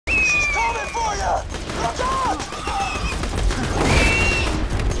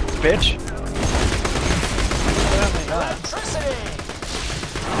bitch.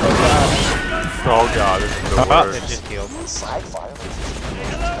 Oh god, this is the worst. It just healed.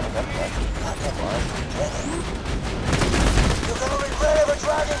 You're gonna regret ever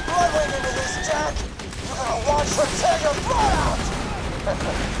dragging Bloodwing into this, Jack! You're gonna watch her tear your blood out!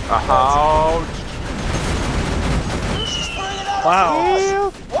 Ouch! She's bringing out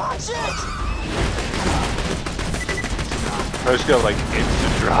Wow. Watch it! I just got like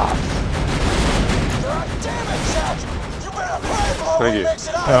instant drops. God damn it, Jack! You better play before Thank we you. mix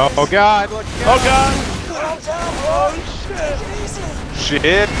it up! Oh god, look. Oh god! Calm down, bro! Take it easy!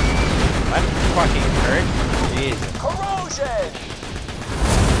 Shit! That fucking hurt. Jesus. Corrosion!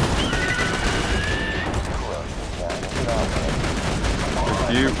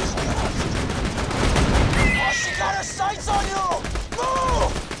 You. Oh, she got her sights on you!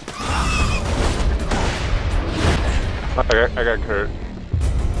 Move! I got Kurt.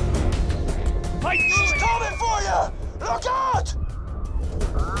 She's coming for you! Look out!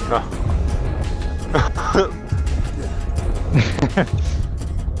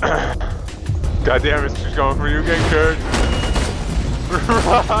 God damn it, she's going for you again, Kurt.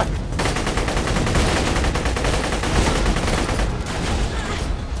 Run!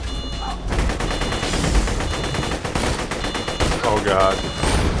 Oh god.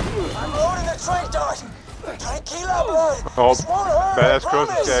 I'm loading the trait dart! Tranquila, blood! Oh, This won't hurt, I badass cross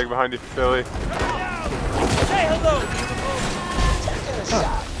promise. tag behind you, Philly. Hey, hello! Taking a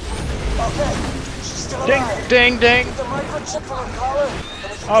shot. Okay, she's still Ding, alive. ding, ding! Get the microchip from her collar, and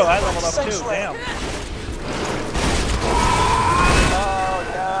we can Oh, get I her leveled up too, sanctuary. damn. Oh,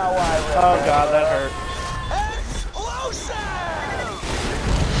 now I remember. Oh god, that hurt. Explosive!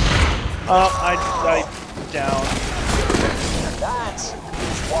 Oh, I down. That is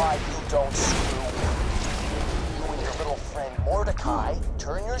why you don't screw. You and your little friend Mordecai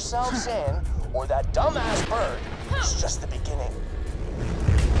turn yourselves in, or that dumbass bird is just the beginning.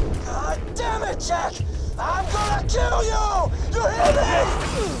 God damn it, Jack! I'm gonna kill you! You hear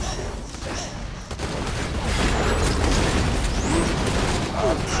me?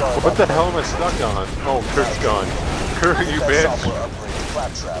 What the hell am I stuck on? Oh, Kurt's gone. Kurt, you bitch. Software upgrade to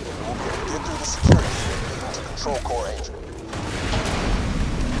Claptrap, and we'll be able to get through the security to Control Core Angel.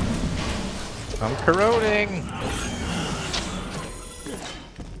 I'm corroding.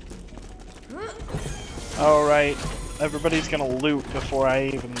 Alright, everybody's gonna loot before I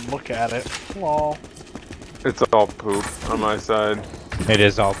even look at it. Lol. It's all poop on my side. It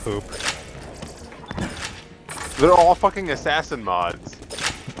is all poop. They're all fucking assassin mods.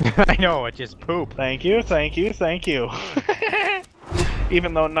 I know, it's just poop. Thank you, thank you, thank you.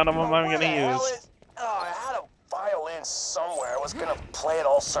 Even though none of them I'm Where the gonna hell use. is- Oh, I had a violin somewhere. I was gonna play it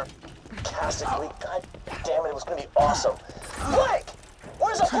all sarcastically. God damn it, it was gonna be awesome. Blake!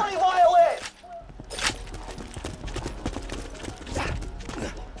 Where's a bloody violin?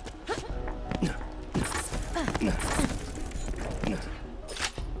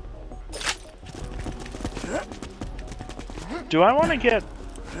 Do I want to get...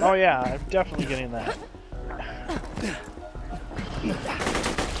 Oh yeah, I'm definitely getting that.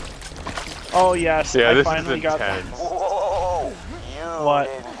 Oh yes, Yeah, I this finally is got that. intense. Whoa! You What?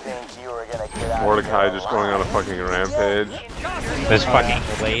 didn't think you were gonna get out Mordecai of here just going on a alive. fucking rampage. This fucking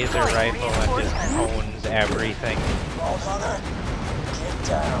laser rifle that just owns everything. Oh, mother, get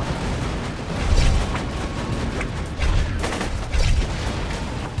down.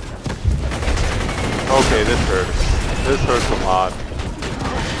 Okay, this hurts. This hurts a lot.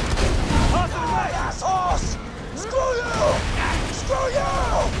 Assholes! Screw you! Screw you!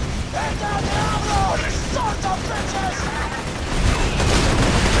 Take down the envelope, you sons of bitches!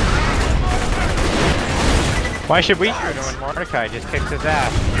 Why should we shoot him when Mordecai just kicks his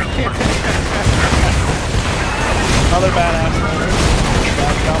ass? Another badass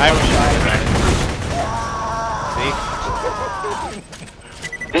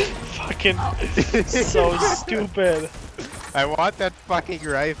Fucking so stupid. I want that fucking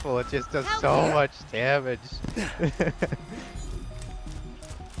rifle, it just does so much damage.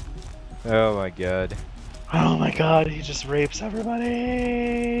 Oh my god. Oh my god, he just rapes everybody.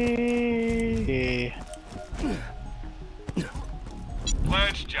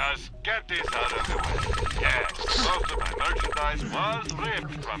 Let's just get this out of the way. Yes, most of my merchandise was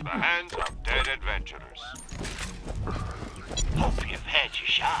ripped from the hands of dead adventurers. Hope you've had your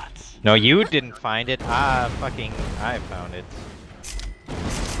shots. No, you didn't find it. I found it.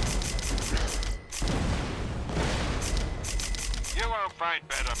 You won't find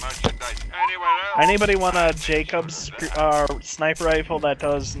better merchandise anywhere else. Anybody want a Jacobs sniper rifle that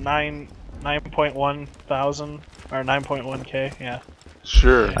does 9.1 thousand or 9.1k? Yeah.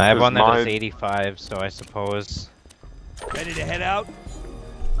 Sure. I have 'cause one that is mine- 85, so I suppose. Ready to head out?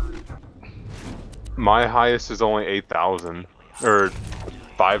 My highest is only 8,000 or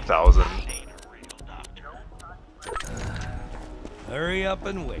 5,000. Hurry up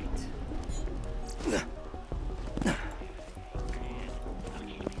and wait.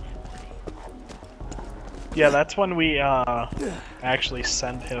 Yeah, that's when we actually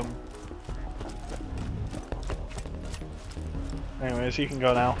send him. Anyways, you can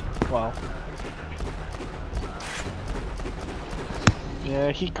go now. Well.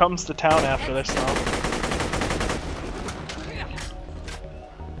 Yeah, he comes to town after this now.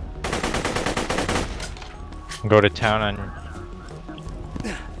 Go to town on.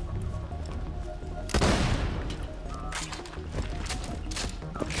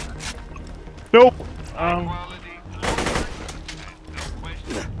 Nope.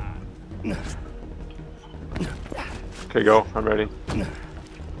 Okay, go. I'm ready.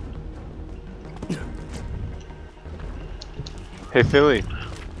 Hey, Philly.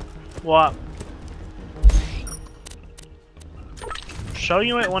 What? Show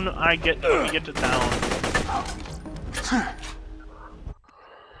you it when we get to town.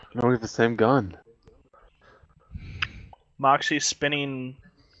 No, we have the same gun. Moxie's spinning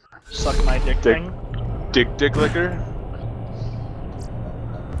suck my dick thing. Dick licker?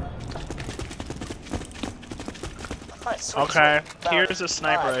 Alright, sweet, Okay, sweet. Found here's it. a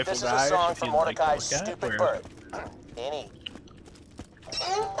sniper Alright, rifle, this is a guys, song if from you'd like to Mordecai's look at it, Stupid where- Bird. Any.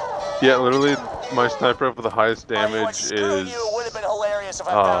 Yeah, literally, my sniper rifle with the highest Oh, you know what? damage Screw is you. It would have been hilarious if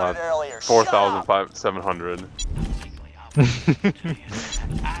I found it earlier. 4,700. That's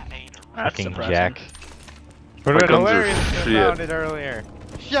Fucking depressing. Jack. My Would have been guns are hilarious if you shit. found it earlier.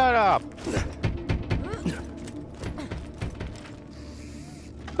 Shut up!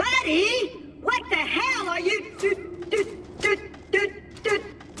 Buddy, what the hell are you do?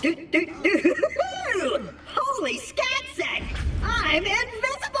 Holy scatsack! I'm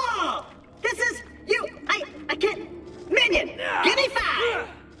invisible! This is you. I can't. Minion, give me 5.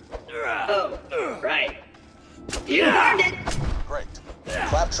 Oh, right. You earned it. Great.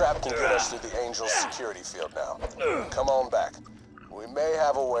 Claptrap can get us through the Angel's security field now. Come on back. We may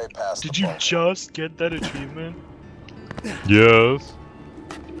have a way past Did the you bunker. just get that achievement? Yes.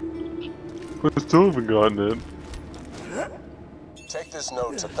 I still haven't gotten it. Take this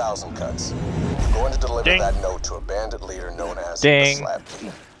note to Thousand Cuts. We're going to deliver Ding. that note to a bandit leader known as Ding. the Slap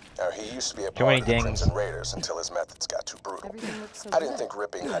King. Now, he used to be a Too part many of the dings. Crimson Raiders until his methods got too brutal. I didn't think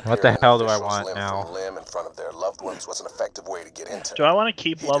ripping What the Hyperion hell do I officials want limb now? from limb in front of their loved ones was an effective way to get into. Do I want to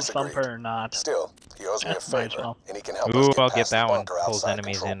keep He Love disagreed. Thumper or not? Still, he owes me a Might as favor, well. and he can help us Ooh, get I'll past get that the one. bunker Pulls outside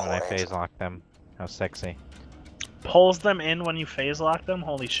enemies Control in when I Core phase Angel. lock them. How sexy. Pulls them in when you phase lock them?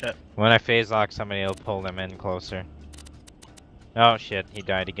 Holy shit. When I phase lock somebody, it'll pull them in closer. Oh shit, he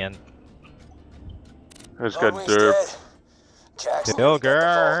died again. I just got Ludwig's derped. dead. Jackson, Still, you got the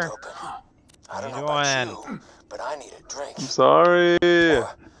vault girl. open. I don't How know you about doing? you, but I need a drink. I'm sorry.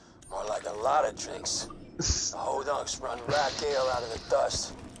 More like a lot of drinks. The Hodunks run Rackale out of the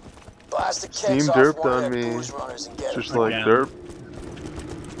dust. Blast the Steam kicks off derped one of on their me. booze runners and get Just them. like Again. derp.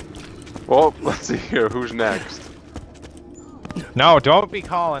 Well, let's see here. Who's next? No, don't be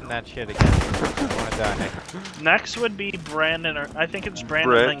calling that shit again. I wanna die. Next would be Brandon, or I think it's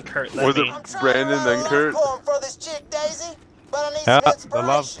Brandon Brett? then Kurt. Was it me. I'm trying Brandon, to write then a Kurt? love poem for this chick, Daisy, but I need Yeah, some the inspiration.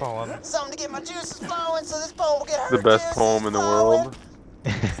 love poem. Something to get my juices flowing so this poem will get her The best juices poem in the flowing. world.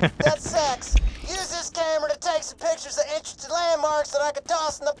 That's sex. Use this camera to take some pictures of interesting landmarks that I could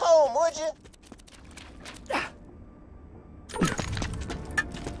toss in the poem, would you?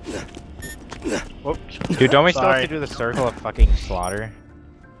 Whoops. Dude, don't we still have Sorry. to do the circle of fucking slaughter?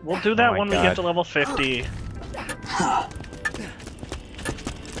 We'll do that my when we God. get to level 50.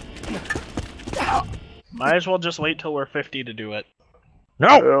 Might as well just wait till we're 50 to do it. No!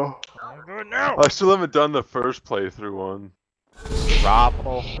 Yeah. Do it now! I still haven't done the first playthrough one.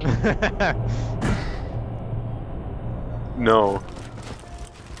 Robble. No.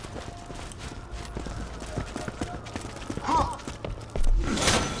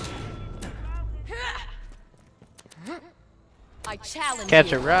 I challenge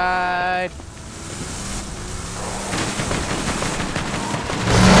Catch you. a ride!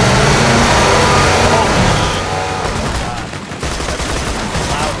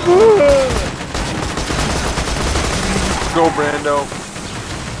 Go, Brando.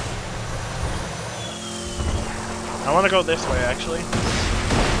 I want to go this way, actually.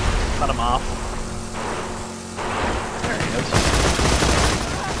 Cut him off. There he is.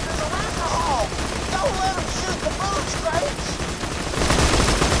 Oh, don't let him shoot the boots, right?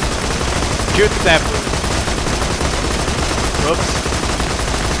 Shoot that Whoops.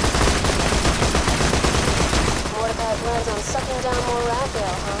 Chasing down more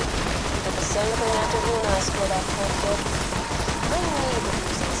ragdale, huh? But the same thing after you and I split up, huh, kid? Bring me the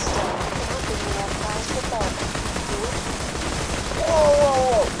booze instead, and I'll give you that prize for both. Whoa, whoa,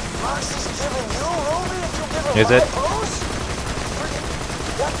 whoa! Roxy's giving you Ruby if you give her Is it? booze?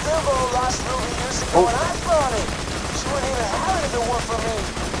 That Bilbo lost Ruby years ago and I brought it. She wouldn't even have it if it weren't for me.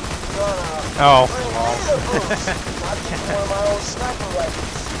 Oh. Bring me the booze. I'll give you one of my old sniper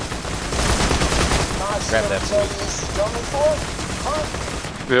rifles. Grab that tell you what she's done before? Huh?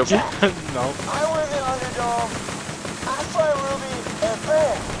 Yep. No. I were the underdog. I fight Ruby and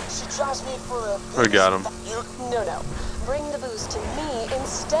bam! She drops me for the... I got him. No. Bring the booze to me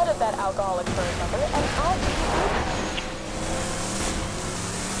instead of that alcoholic bird lover, and I'll give you Ruby.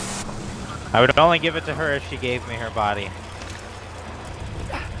 I would only give it to her if she gave me her body.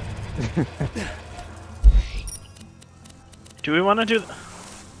 Do we want to do?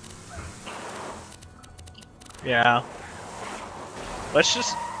 Yeah. Let's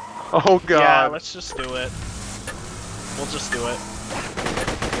just. Oh god. Yeah, let's just do it. We'll just do it.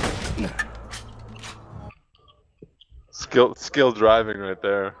 Skill driving right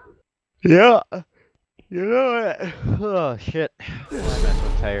there. Yeah. You know it. Oh shit. I'm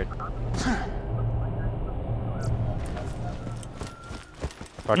so tired.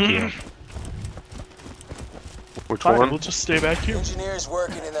 Fuck you. Which Fine, one? we'll just stay back here. Engineers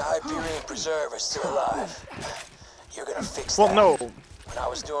working in the Hyperion Preserve are still alive. You're gonna fix Well, that. no. When I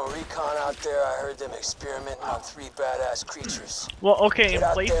was doing recon out there, I heard them experimenting on 3 badass creatures. Well, okay. In Get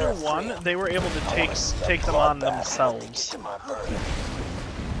out there playthrough and free 1, 'em. they were able to I wanna see that take them on bloodbath when they get themselves. to my bird.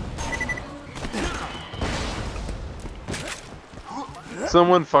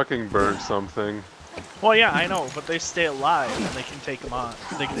 Someone fucking burned something. Well, yeah, I know, but they stay alive and they can take them on.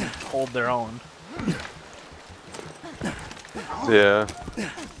 They can hold their own. Yeah. I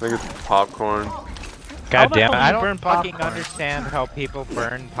think it's popcorn. God the damn it! hell do I you don't burn fucking popcorn? understand how people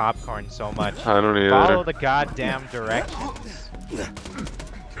burn popcorn so much. I don't Follow either. the goddamn directions.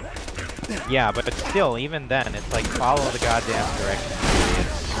 Yeah, but still, even then, it's like follow the goddamn directions.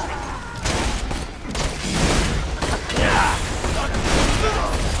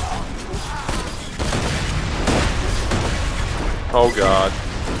 Oh god.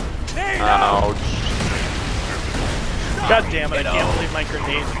 Ouch. God damn it! I can't believe my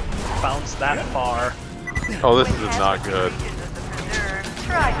grenade bounced that far. Oh, this is not good.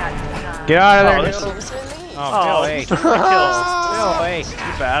 Get out of there! Oh, this Bill. Booze release. Oh, Oh, Bill, hey. you took my kill. Bill, hey.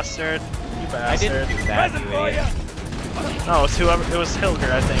 You bastard. You I bastard. didn't do that, you idiot. No, it was whoever. It was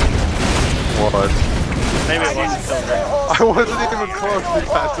Hilger, I think. What? Maybe it wasn't Hilger. I wasn't even close to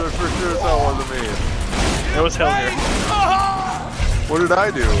that, so for sure that wasn't me. It was Hilger. What did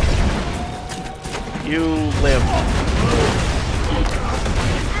I do? You live.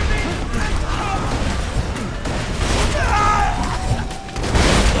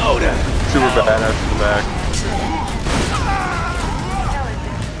 Super badass in the back.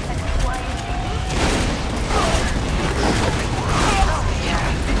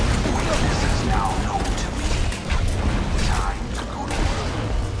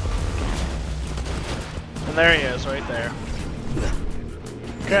 And there he is, right there.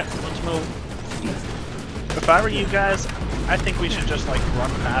 Okay, let's move. If I were you guys, I think we should just like run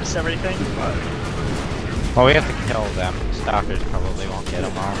past everything. Well, we have to kill them. Stalkers probably won't get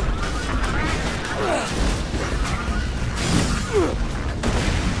them all.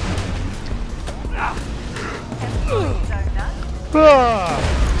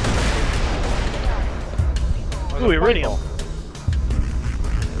 Ooh, iridium.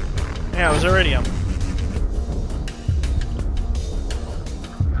 Yeah, it was iridium.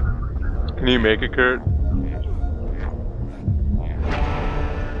 Can you make it, Kurt?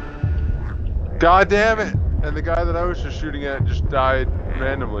 God damn it! And the guy that I was just shooting at just died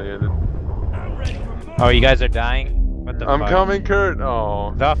randomly. And Oh, you guys are dying? What the I'm fuck? coming, Kurt.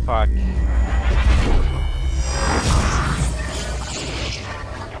 Oh. The fuck?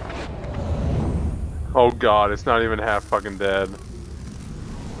 Oh god, it's not even half fucking dead.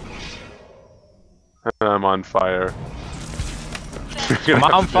 I'm on fire. You're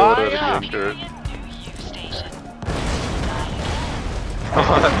gonna I'm have to deal with it on again, Kurt.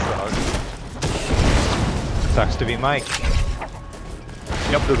 Oh, that sucks. Sucks to be Mike.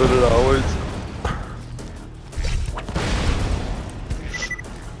 Yep. Doesn't it always?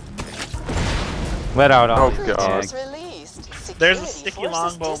 Let out all Oh these god. Booze released. There's a Security sticky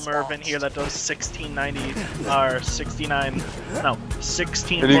forces longbow Merv in dispatched. here that does 1690 or 69. No,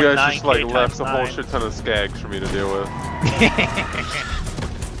 16. And you guys just like left a whole shit ton of skags for me to deal with.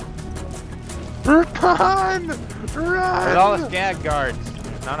 Run! Run! There's all the skag guards.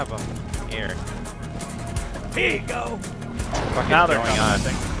 None of them here. Here you go. fuck Now is they're going coming, on? I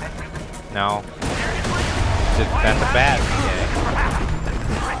think. No. That's a bat.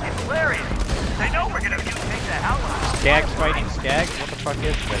 It's hilarious. They know we're gonna take the hell out of Skag's fighting Skag? What the fuck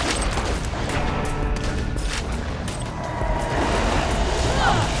is this?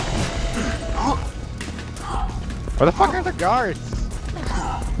 Where the fuck are the guards?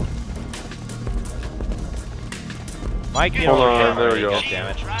 Mike, get Hold over on, here. there we go. God damn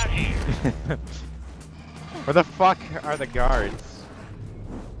it. Where the fuck are the guards?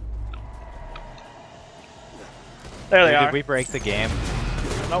 There they Did are. we break the game?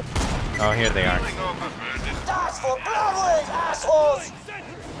 Nope. Oh, here they are. That's for Broadway, assholes!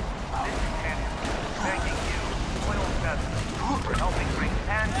 thanking you, Oil Feather, for helping bring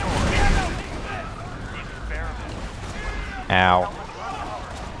Pandora. Ow.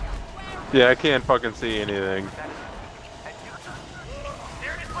 Yeah, I can't fucking see anything.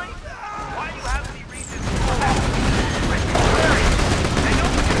 Seriously? Why do you have me read this?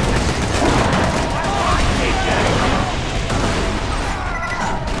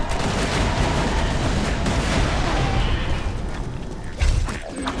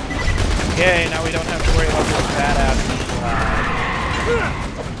 Yay, now we don't have to worry about this badass.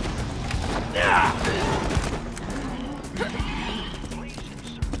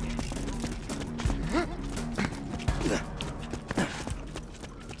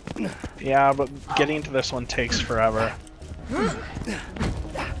 Yeah, but getting into this one takes forever. We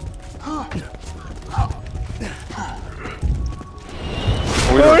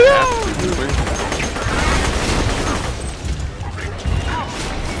don't have to, do we?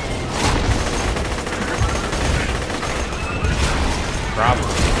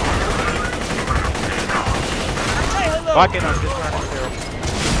 Probably. Fuck it, I'm just running through.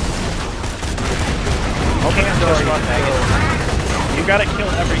 Okay, I'm just running through. You gotta kill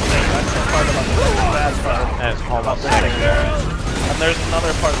everything, that's the part about the bad part. That's almost About this thing. And there's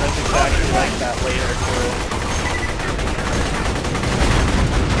another part that's exactly like that later too.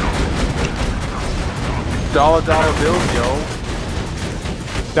 Dollar bills, yo.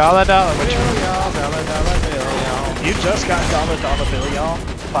 Dollar bill, y'all. Dollar bill, y'all. You just got dollar bill, y'all.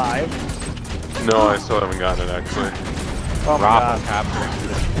 5. No, I still haven't gotten it actually. Oh my god.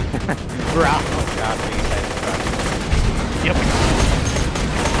 Rafflecopter. Rafflecopter, you guys suck. Yep.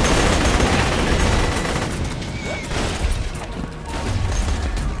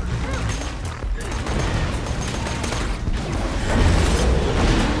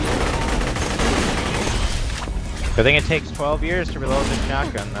 I think it takes 12 years to reload the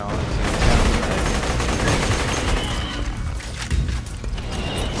shotgun, though.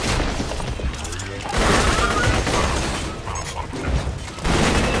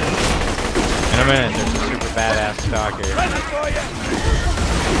 In a minute, there's a super badass stalker.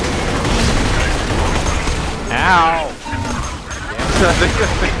 Ow! I think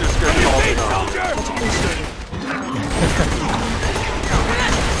this thing just got called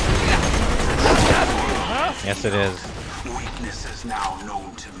Yes, it is. Weakness is now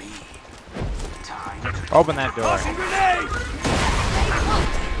known to me. Time to Open that door.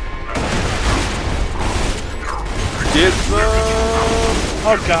 Get some!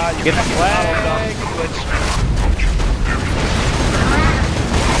 Oh god, you Get the fucking flag. auto-dump glitch.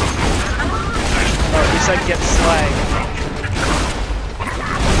 Oh, he said get slag.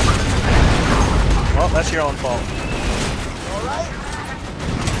 Well, that's your own fault.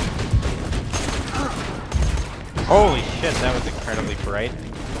 Holy shit, that was incredibly bright.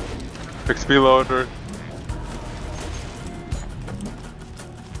 XP loader.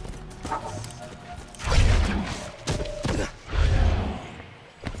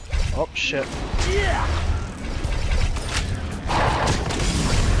 Oh shit.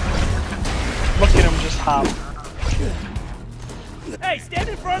 Look at him just hop. Hey, stand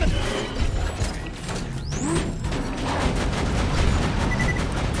in front of me!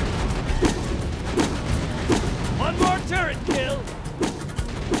 One more turret kill!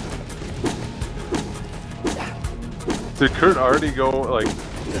 Did Kurt already go, like,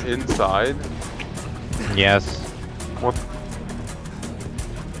 inside? Yes. What?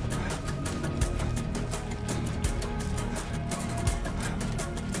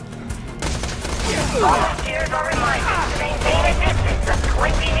 Volunteers are reminded to maintain a distance of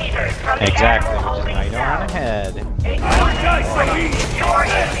 20 meters from the Exactly, animal which is holding why you don't cell. run ahead. Ignore die so easy. Your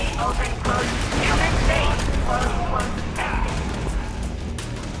enemy, open close, human safe, close, active.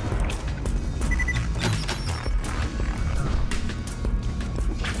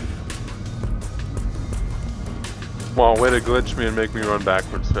 Well, way to glitch me and make me run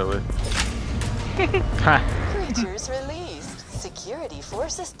backwards, silly. Creatures released. Security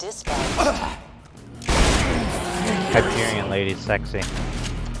forces dispatched. Hyperion lady's sexy.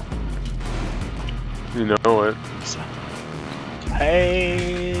 You know it.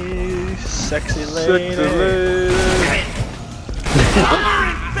 Hey, sexy lady. Sexy lady.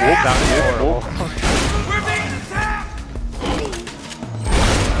 That was horrible. We're being attacked!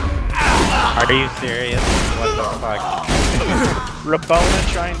 Are you serious? What the fuck? Rabona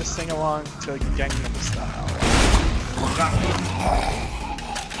trying to sing along to Gangnam Style.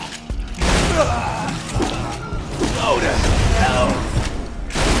 Oh, to hell!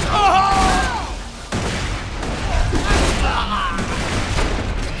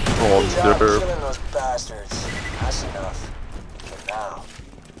 Oh, Good job derp. killing those bastards. That's enough. But now,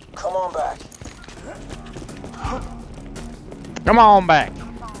 come on back. Come on back.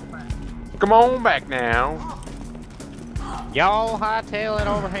 Come on back now. Y'all hightail it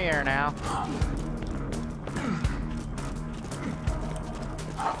over here now.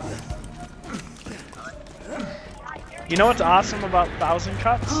 You know what's awesome about 1,000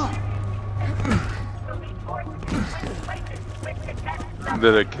 cuts?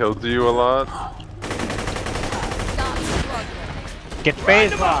 That it killed you a lot? Get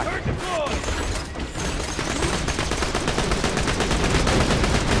phase locked.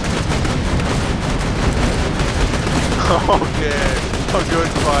 Okay. A good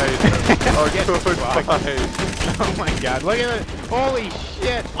fight. A Get good fucked. fight. Oh my god, look at it. Holy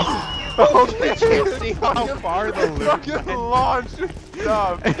shit. Okay. You can't see how far the loot Fucking went. launch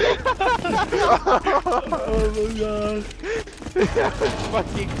stuff. Oh my god. That's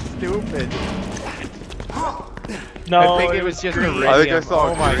fucking stupid. No, I think it was just green. a I think I radium. saw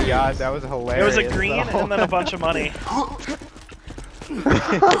Oh my green. god, that was It hilarious. was a green though. and then a bunch of money.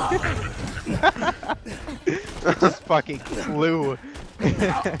 It just fucking flew.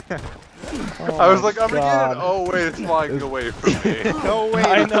 I was like, I'm gonna get God. it. Oh wait, it's flying away from me. No way,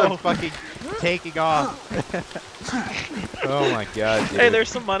 I it's know. fucking taking off. Oh my god, dude. Hey, there's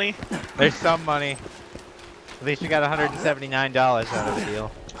some money. There's some money. At least you got $179 out of the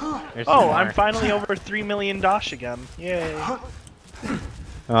deal. There's some Oh, more. I'm finally over 3 million dosh again. Yay.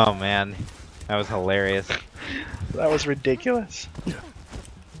 Oh man, that was hilarious. That was ridiculous.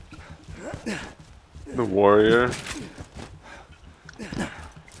 The warrior.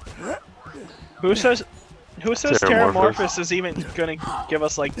 Who says Terramorphous. Terramorphous is even gonna give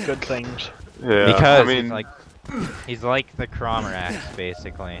us like good things? Yeah. Because I mean, he's like the Crommerax,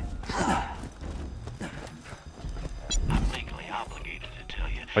 basically. I'm legally obligated to tell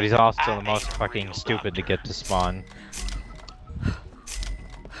you. But he's also the most fucking stupid to get to spawn.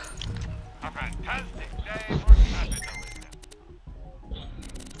 A fantastic day for capitalism.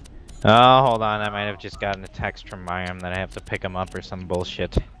 Oh, hold on, I might have just gotten a text from Mayim that I have to pick him up or some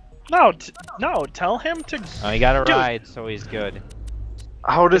bullshit. No, no, tell him to. Oh, he got a Dude. ride, so he's good.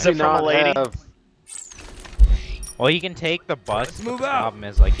 how does Is he it from a not lady? have? Well, he can take the bus, Let's but move the out. problem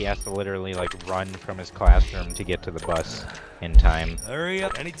is, like, he has to literally, like, run from his classroom to get to the bus in time. Hurry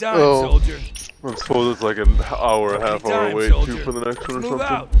up. Anytime, Oh. soldier. I suppose it's like an hour, half hour Anytime, wait soldier. too for the next one or Move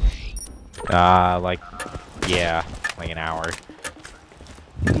something. out. Like, yeah, like an hour.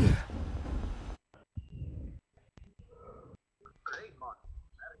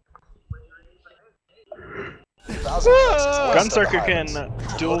 Gunsucker can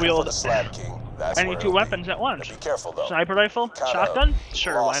dual wield the Slab King. That's any where two it'll weapons at once. be. Be careful though. Sniper rifle, Kinda shotgun,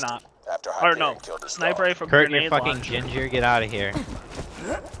 sure, why lost not? After Or Hyperion no, killed his sniper dog. rifle, Kurt, grenade you fucking launcher. ginger, get out of here.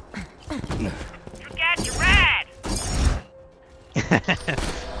 Forget your rad!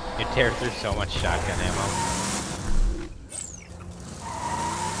 You tear through so much shotgun ammo.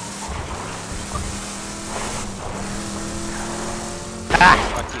 Ah!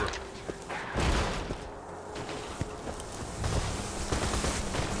 Fuck you.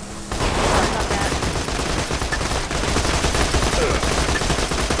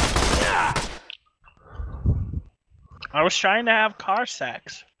 I was trying to have car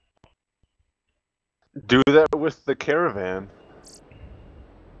sex. Do that with the caravan.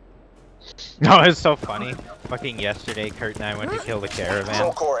 No, it's so funny. Fucking yesterday, Kurt and I went to kill the caravan.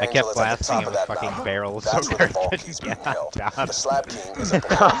 Concord I Angel kept is at the blasting top it of with that fucking mountain. barrels so That's where Kurt the Vault couldn't Key's being get held. down. The Slab King is up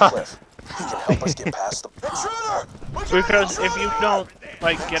on the cliff. He can help us get past the intruder. Because if you don't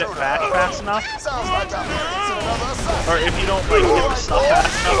like get it back fast enough, Sounds like I'm in another assignment. or if you don't like get the stuff fast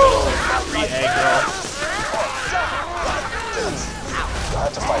enough, it'll re-aggro. You'll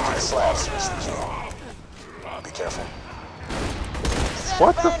have to fight to the slabs, Mr. King. Be careful.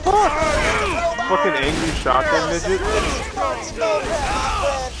 What the fuck? Fucking angry shotgun midget.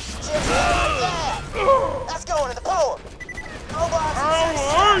 That's going in the poem.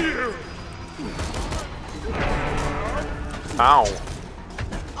 Ow.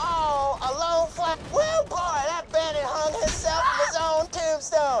 Oh, a lone flat. Well, boy, that bandit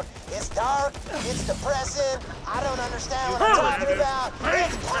dark, it's depressing, I don't understand what I'm talking about.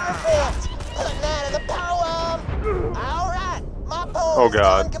 It's perfect! Putting that in the poem! Alright, my poem is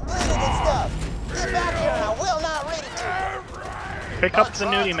done completed and stuff. Get back here and I will not read it to you. Pick up the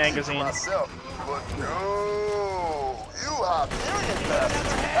nudie magazine.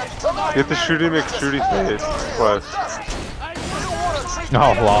 Get the Shooty McShooty face quest.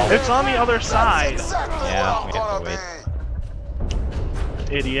 Oh, lol. It's on the other side. Yeah, we have to wait.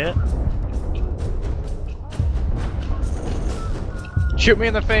 Idiot. Shoot me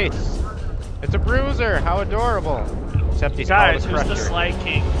in the face. It's a bruiser. How adorable. Except he's Guys, called a who's the crusher. Sly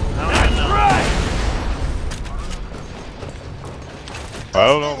King? I don't know. I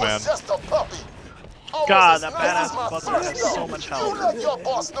don't know, man. God, that badass buzzer has so much health.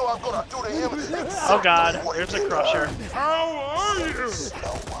 Oh god, there's a crusher.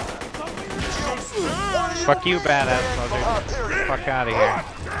 Fuck you, badass buzzer. Fuck out of here.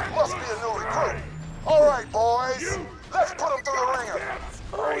 Must be a new recruit. Alright, boys. Let's put him through the ringer.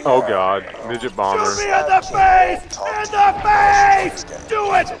 Oh god, midget bomber. Shoot me in the face! In the face!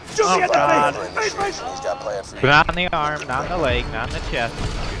 Do it! Shoot me in the face! Face! But not on the arm, not in the leg, not in the chest.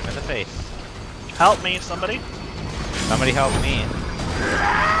 In the face. Help me, somebody. Somebody help me.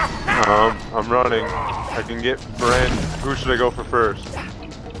 I'm running. I can get Brand. Who should I go for first?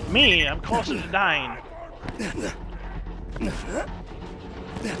 Me, I'm closer to dying.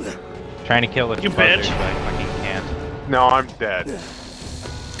 Trying to kill the You buzzer, bitch. but I fucking can't. No, I'm dead.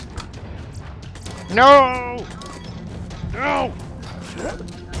 No! No!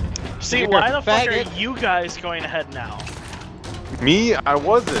 See, You're why the a fuck are faggot. you guys going ahead now? Me? I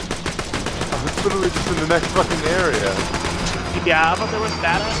wasn't. I was literally just in the next fucking area. Yeah, but there was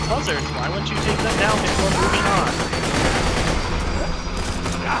badass buzzards. Why wouldn't you take them down before moving on?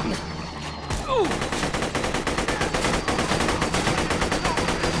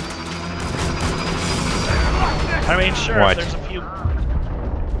 I mean, sure, What? there's a few.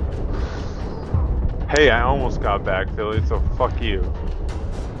 Hey, I almost got back, Philly, so fuck you.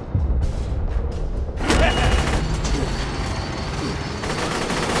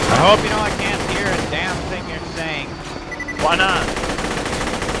 I hope you know I can't hear a damn thing you're saying. Why not?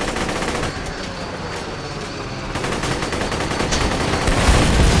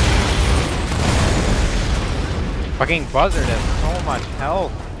 Fucking buzzard has so much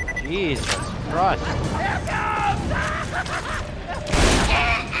health. Jesus Christ.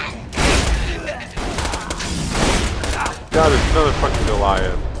 God, there's another fucking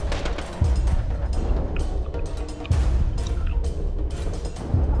Goliath.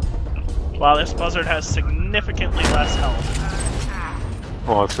 Wow, this buzzard has significantly less health.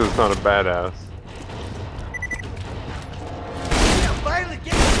 Well, it's 'cause it's not a badass. Finally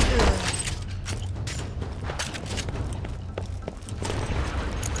get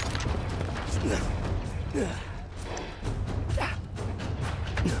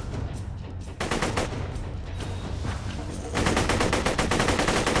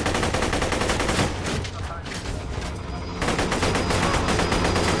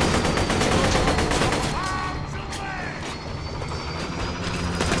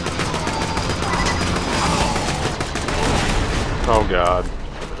Oh god.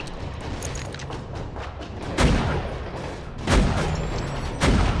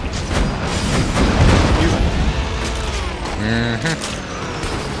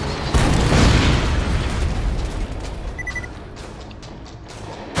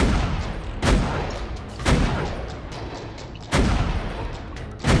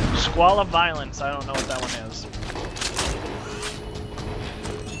 Squall of Violence, I don't know what that one is.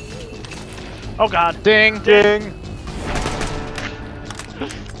 Oh god. Ding! Ding!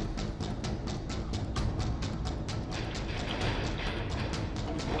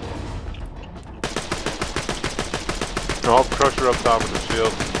 Oh, crusher up top of the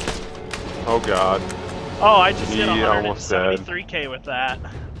shield. Oh god. Oh, I just hit He almost dead. 173k with that.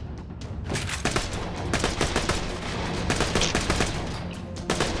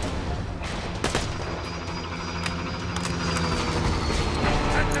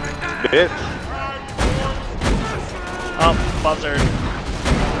 Bitch. Oh, buzzard.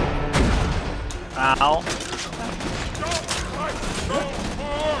 Ow.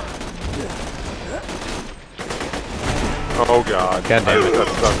 Oh god. God damn it. I just got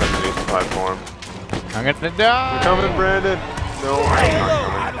stuck underneath the platform. I'm gonna die! We're coming, Brandon! No, I'm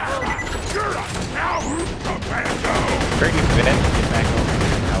not Bring you bitch. Get back over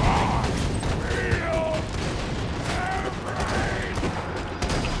here and help me.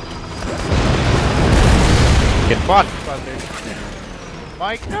 Get fucked, buzzard.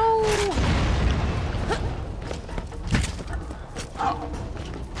 Mike, no!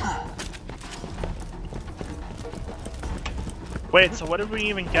 Wait, so what did we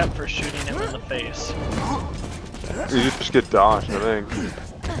even get for shooting him in the face? You just get dodged, I think.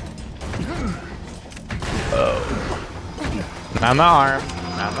 Not the arm,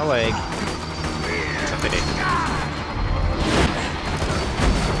 not the leg. Somebody.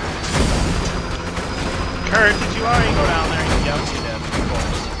 Kurt, did you already go down there and yell you did, of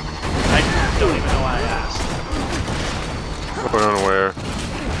course. I don't even know why I asked. Going on where?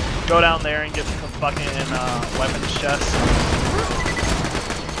 Go down there and get the fucking weapons chest.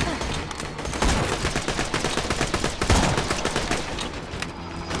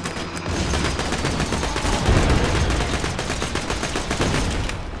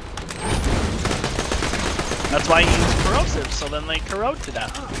 That's why you use corrosive, so then they corrode to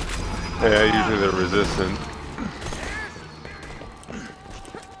death. Yeah, usually they're resistant.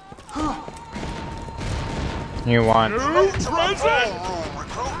 You won.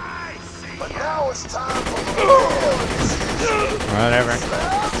 But now it's time for the Whatever.